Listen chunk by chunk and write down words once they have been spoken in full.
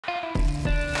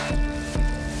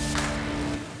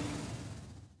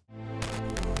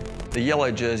The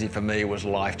yellow jersey for me was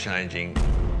life-changing.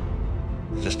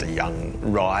 Just a young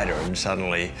rider, and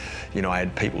suddenly, I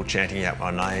had people chanting out my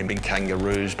name, big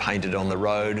kangaroos painted on the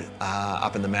road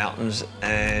up in the mountains.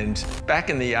 And back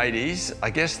in the 80s, I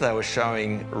guess they were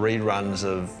showing reruns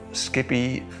of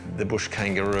Skippy, the bush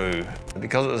kangaroo.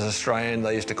 Because it was Australian,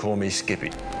 they used to call me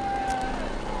Skippy.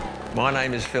 My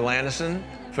name is Phil Anderson,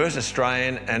 first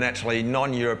Australian and actually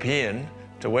non-European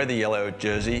to wear the yellow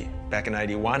jersey back in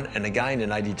 81 and again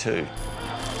in 82.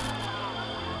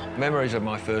 Memories of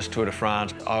my first Tour de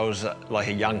France, I was like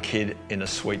a young kid in a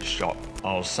sweet shop.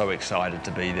 I was so excited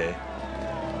to be there.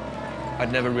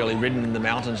 I'd never really ridden in the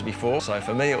mountains before, so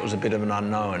for me it was a bit of an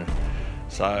unknown.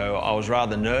 So I was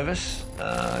rather nervous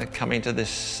coming to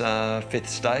this fifth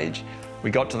stage.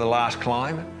 We got to the last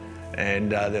climb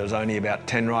and there was only about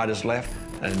 10 riders left,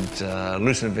 and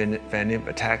Lucien van Impe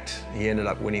attacked. He ended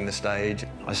up winning the stage.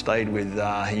 I stayed with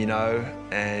Hinault,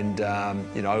 and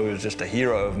he was just a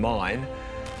hero of mine.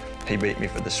 He beat me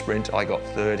for the sprint. I got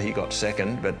third, he got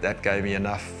second, but that gave me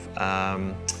enough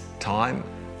time.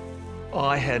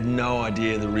 I had no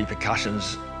idea the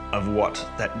repercussions of what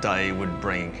that day would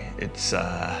bring.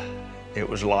 It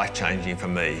was life-changing for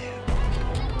me.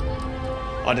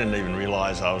 I didn't even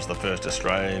realise I was the first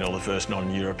Australian or the first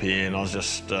non-European. I was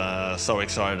just so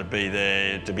excited to be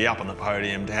there, to be up on the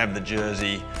podium, to have the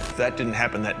jersey. If that didn't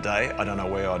happen that day, I don't know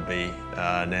where I'd be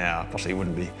now. Possibly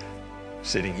wouldn't be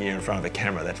sitting here in front of a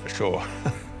camera, that's for sure.